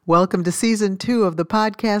Welcome to Season 2 of the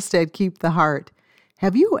podcast at Keep the Heart.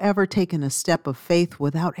 Have you ever taken a step of faith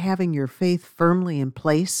without having your faith firmly in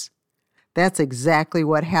place? That's exactly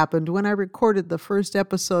what happened when I recorded the first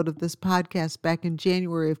episode of this podcast back in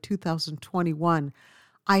January of 2021.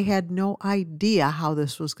 I had no idea how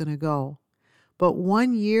this was going to go. But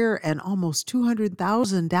 1 year and almost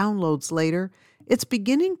 200,000 downloads later, it's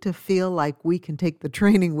beginning to feel like we can take the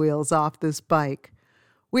training wheels off this bike.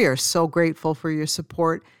 We are so grateful for your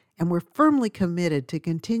support, and we're firmly committed to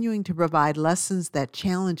continuing to provide lessons that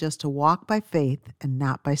challenge us to walk by faith and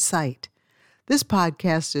not by sight. This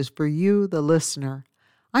podcast is for you, the listener.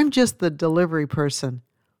 I'm just the delivery person,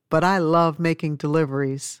 but I love making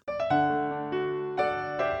deliveries.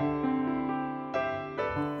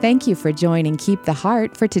 Thank you for joining Keep the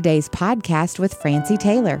Heart for today's podcast with Francie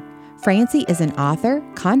Taylor. Francie is an author,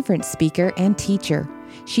 conference speaker, and teacher.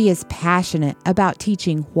 She is passionate about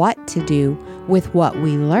teaching what to do with what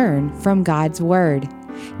we learn from God's Word.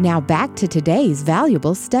 Now back to today's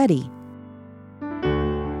valuable study.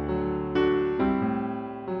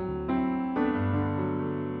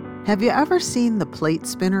 Have you ever seen the plate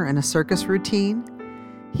spinner in a circus routine?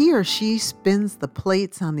 He or she spins the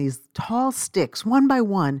plates on these tall sticks one by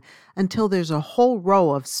one until there's a whole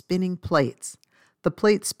row of spinning plates. The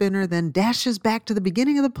plate spinner then dashes back to the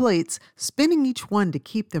beginning of the plates, spinning each one to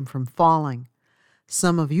keep them from falling.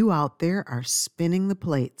 Some of you out there are spinning the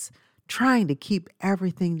plates, trying to keep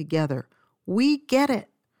everything together. We get it.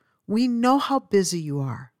 We know how busy you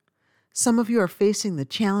are. Some of you are facing the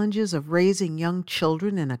challenges of raising young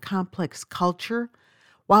children in a complex culture,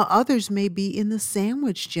 while others may be in the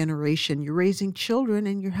sandwich generation. You're raising children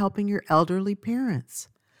and you're helping your elderly parents.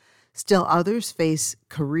 Still others face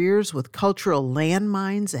careers with cultural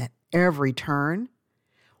landmines at every turn.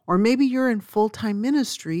 Or maybe you're in full-time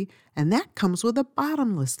ministry and that comes with a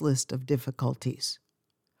bottomless list of difficulties.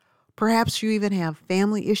 Perhaps you even have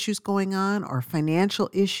family issues going on or financial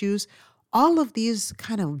issues. All of these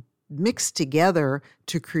kind of mixed together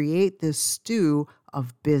to create this stew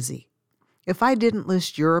of busy. If I didn't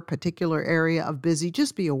list your particular area of busy,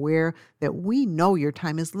 just be aware that we know your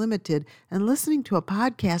time is limited and listening to a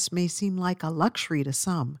podcast may seem like a luxury to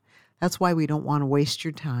some. That's why we don't want to waste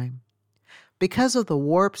your time. Because of the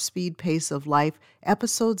warp speed pace of life,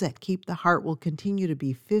 episodes at Keep the Heart will continue to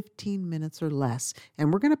be 15 minutes or less,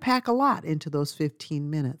 and we're going to pack a lot into those 15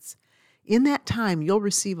 minutes. In that time, you'll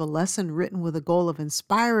receive a lesson written with a goal of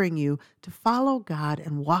inspiring you to follow God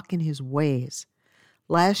and walk in His ways.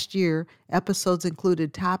 Last year, episodes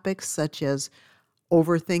included topics such as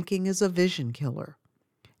overthinking is a vision killer.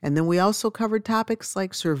 And then we also covered topics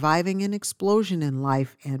like surviving an explosion in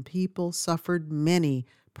life, and people suffered many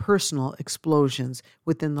personal explosions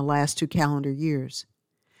within the last 2 calendar years.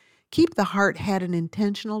 Keep the Heart had an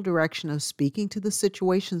intentional direction of speaking to the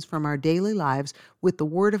situations from our daily lives with the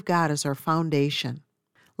Word of God as our foundation.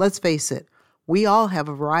 Let's face it, we all have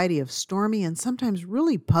a variety of stormy and sometimes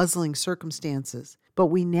really puzzling circumstances, but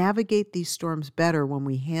we navigate these storms better when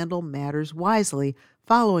we handle matters wisely,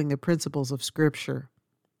 following the principles of Scripture.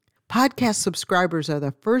 Podcast subscribers are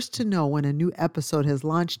the first to know when a new episode has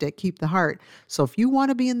launched at Keep the Heart, so if you want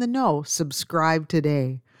to be in the know, subscribe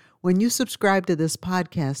today. When you subscribe to this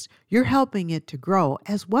podcast, you're helping it to grow,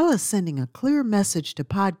 as well as sending a clear message to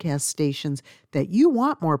podcast stations that you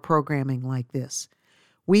want more programming like this.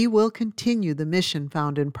 We will continue the mission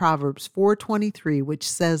found in Proverbs 4:23, which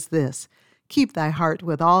says this, "Keep thy heart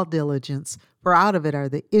with all diligence, for out of it are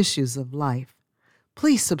the issues of life."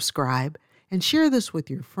 Please subscribe and share this with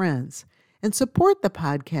your friends, and support the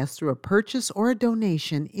podcast through a purchase or a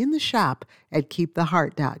donation in the shop at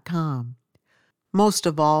keeptheheart.com. Most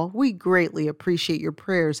of all, we greatly appreciate your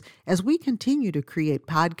prayers as we continue to create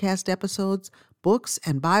podcast episodes, books,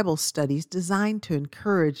 and Bible studies designed to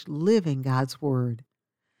encourage living God's Word.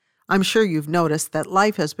 I'm sure you've noticed that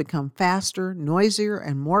life has become faster, noisier,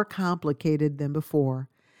 and more complicated than before.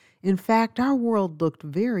 In fact, our world looked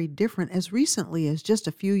very different as recently as just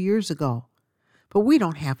a few years ago. But we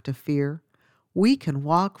don't have to fear. We can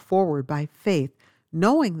walk forward by faith,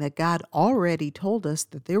 knowing that God already told us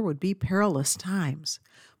that there would be perilous times.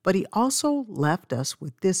 But He also left us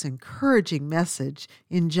with this encouraging message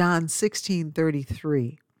in John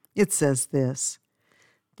 16:33. It says this,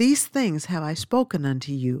 "These things have I spoken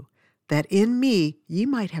unto you, that in me ye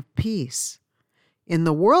might have peace. In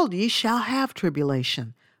the world ye shall have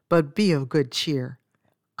tribulation, but be of good cheer.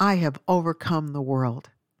 I have overcome the world."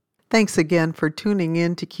 Thanks again for tuning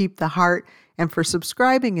in to Keep the Heart and for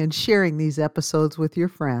subscribing and sharing these episodes with your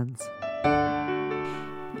friends.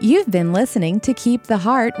 You've been listening to Keep the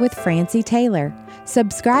Heart with Francie Taylor.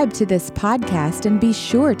 Subscribe to this podcast and be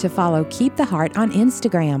sure to follow Keep the Heart on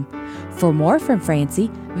Instagram. For more from Francie,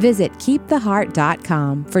 visit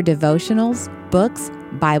keeptheheart.com for devotionals, books,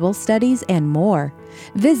 Bible studies, and more.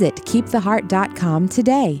 Visit keeptheheart.com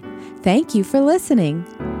today. Thank you for listening.